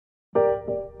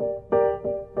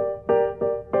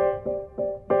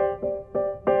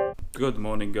Good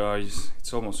morning, guys.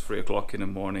 It's almost 3 o'clock in the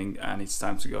morning and it's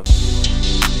time to go.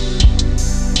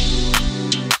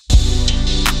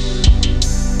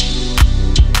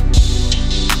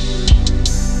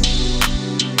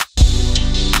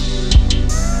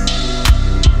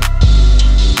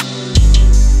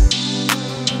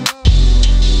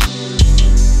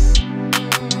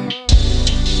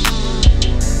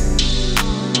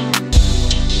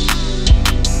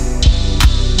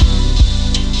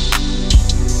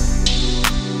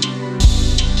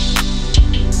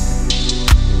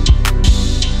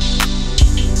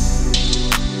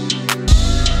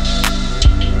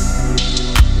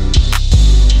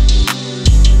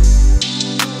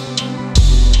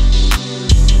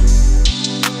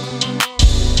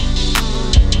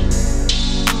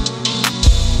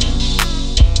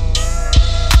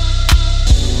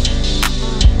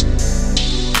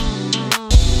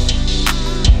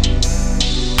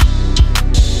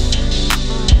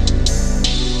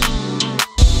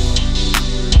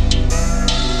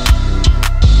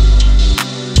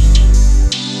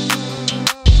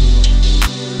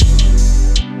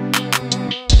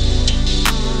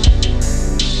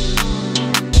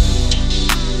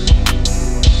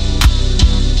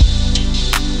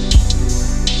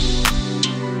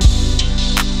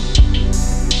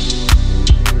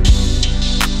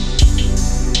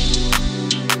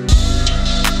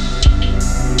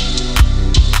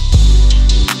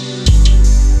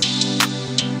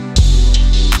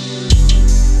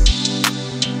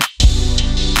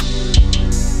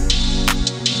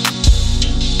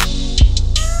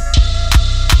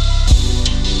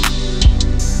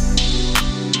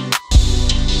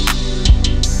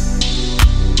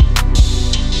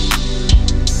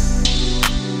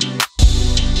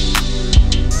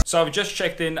 So I've just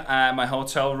checked in my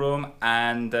hotel room,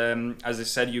 and as I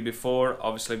said to you before,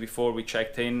 obviously before we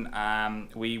checked in,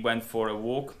 we went for a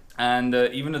walk. And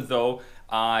even though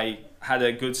I had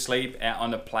a good sleep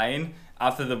on the plane,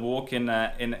 after the walk in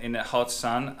the hot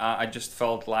sun, I just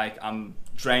felt like I'm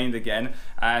drained again.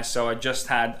 So I just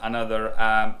had another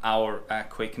hour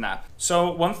quick nap.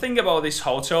 So one thing about this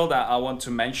hotel that I want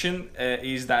to mention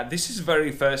is that this is the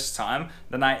very first time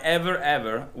that I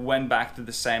ever went back to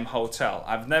the same hotel.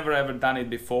 I've never ever done it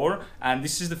before, and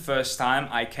this is the first time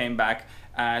I came back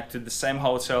to the same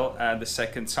hotel the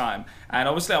second time. And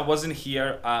obviously I wasn't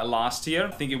here last year.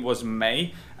 I think it was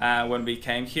May when we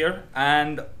came here,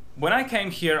 and when I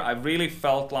came here I really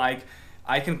felt like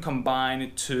I can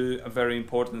combine two very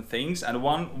important things, and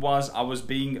one was I was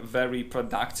being very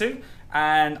productive,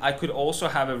 and I could also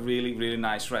have a really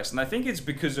nice rest. And I think it's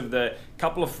because of the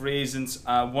couple of reasons.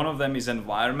 One of them is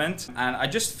environment, and I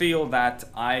just feel that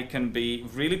I can be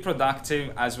really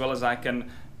productive as well as I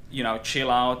can, you know, chill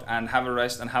out and have a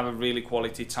rest and have a really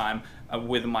quality time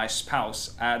with my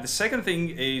spouse. The second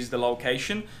thing is the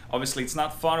location. Obviously it's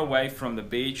not far away from the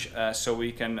beach, so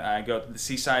we can go to the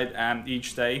seaside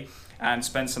each day and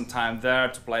spend some time there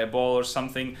to play a ball or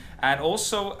something. And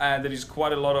also there is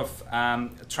quite a lot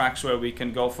of tracks where we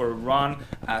can go for a run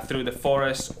through the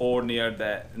forest or near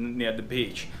the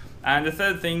beach. And the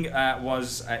third thing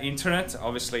was internet.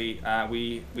 Obviously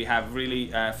we have really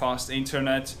fast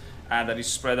internet that is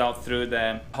spread out through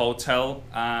the hotel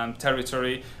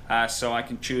territory, so I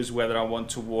can choose whether I want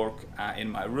to work in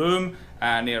my room,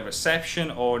 near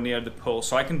reception, or near the pool.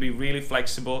 So I can be really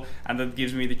flexible, and that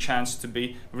gives me the chance to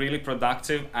be really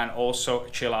productive and also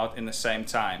chill out in the same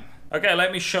time. Okay,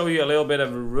 let me show you a little bit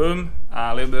of a room,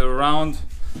 a little bit around.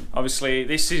 Obviously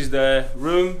this is the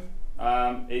room.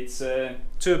 It's a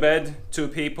 2-bed, 2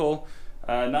 people.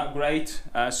 Not great,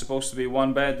 supposed to be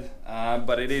 1 bed,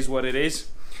 but it is what it is.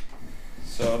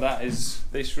 So that is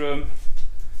this room.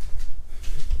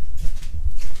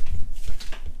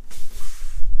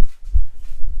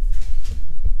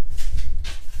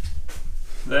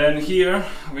 Then here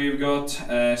we've got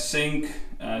a sink,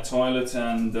 toilet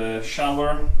and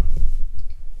shower.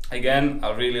 Again,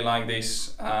 I really like this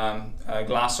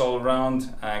glass all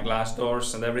around, glass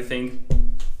doors and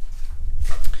everything.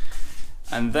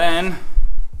 And then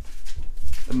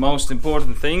the most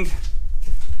important thing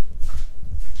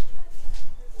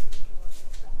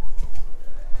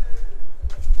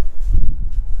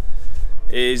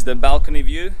is the balcony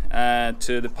view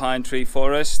to the pine tree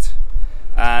forest,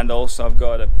 and also I've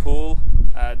got a pool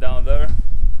down there,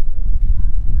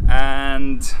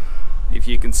 and if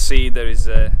you can see there is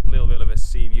a little bit of a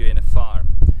sea view in the far.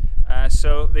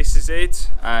 So this is it,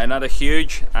 another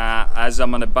huge, as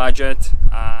I'm on a budget,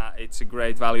 it's a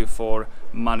great value for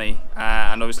money,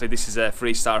 and obviously this is a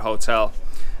 3-star hotel.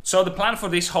 So the plan for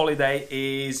this holiday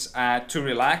is to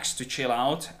relax, to chill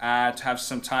out, to have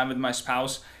some time with my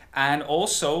spouse, and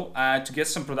also to get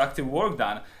some productive work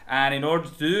done. And in order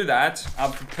to do that,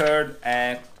 I've prepared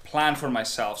a plan for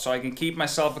myself so I can keep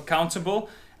myself accountable,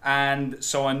 and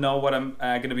so I know what I'm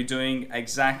going to be doing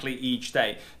exactly each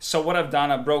day. So what I've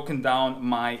done, I've broken down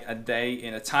my day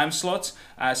in a time slot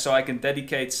so I can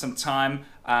dedicate some time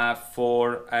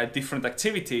for different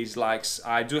activities. Like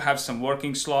I do have some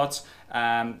working slots,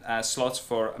 slots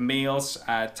for meals,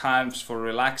 times for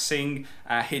relaxing,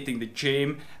 hitting the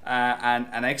gym,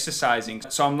 and exercising.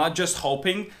 So I'm not just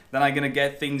hoping that I'm gonna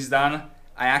get things done,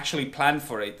 I actually plan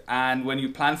for it. And when you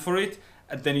plan for it,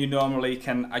 then you normally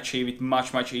can achieve it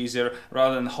much easier,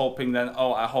 rather than hoping that,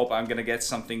 oh, I hope I'm gonna get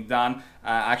something done.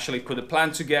 Actually put a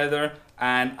plan together,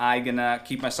 and I'm gonna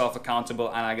keep myself accountable,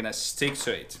 and I'm gonna stick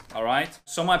to it. All right,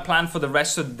 so my plan for the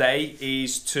rest of the day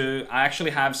is I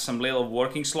actually have some little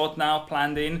working slot now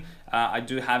planned in. I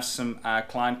do have some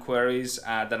client queries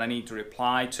that I need to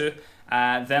reply to.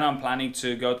 Then I'm planning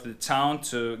to go to the town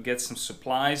to get some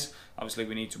supplies. Obviously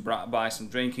we need to buy some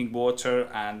drinking water,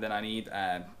 and then I need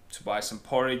to buy some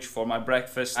porridge for my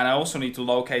breakfast, and I also need to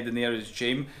locate the nearest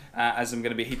gym as I'm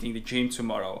going to be hitting the gym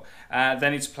tomorrow.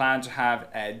 Then it's planned to have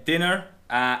a dinner,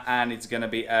 and it's going to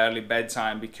be early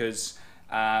bedtime because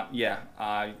yeah,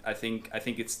 I think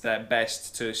it's the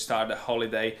best to start a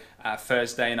holiday,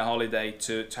 first day in a holiday,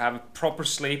 to have a proper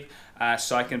sleep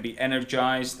so I can be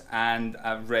energized and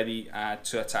ready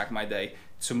to attack my day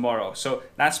tomorrow. So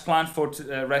that's planned for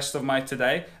the rest of my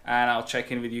today, and I'll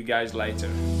check in with you guys later.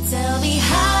 Tell me,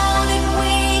 how did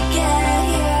we get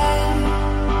here?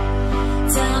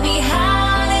 Tell me,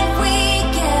 how did we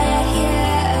get here?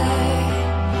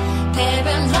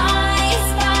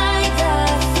 Paralyzed by the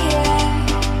fear.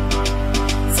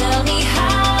 Tell me,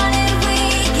 how did we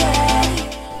get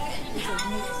here?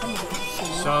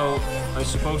 So I'm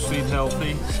supposed to eat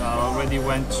healthy, so I already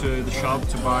went to the shop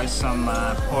to buy some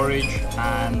porridge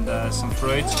and some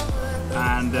fruit,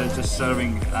 and just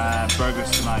serving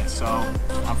burgers tonight. So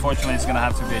unfortunately it's gonna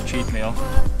have to be a cheat meal.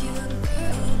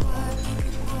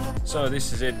 So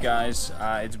this is it, guys.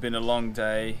 It's been a long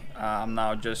day. I'm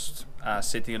now just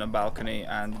sitting on a balcony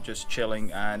and just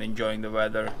chilling and enjoying the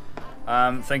weather.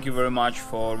 Thank you very much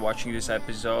for watching this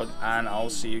episode, and I'll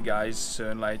see you guys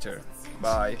soon later.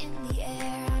 Bye.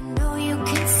 You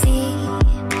can see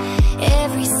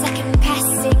every second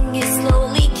passing is slowly